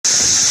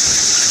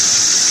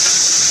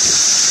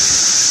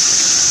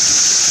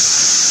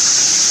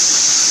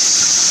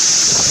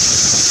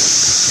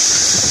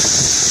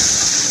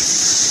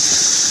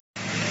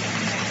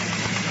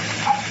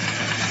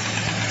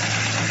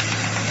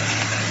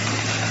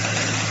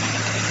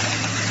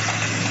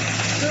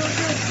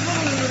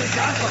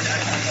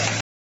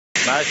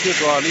满西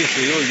庄历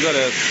史悠久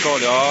的高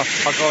粱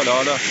发高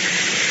粱的，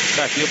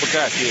感谢不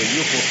感谢？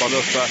有空帮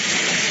着说，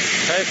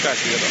太感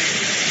谢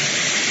了。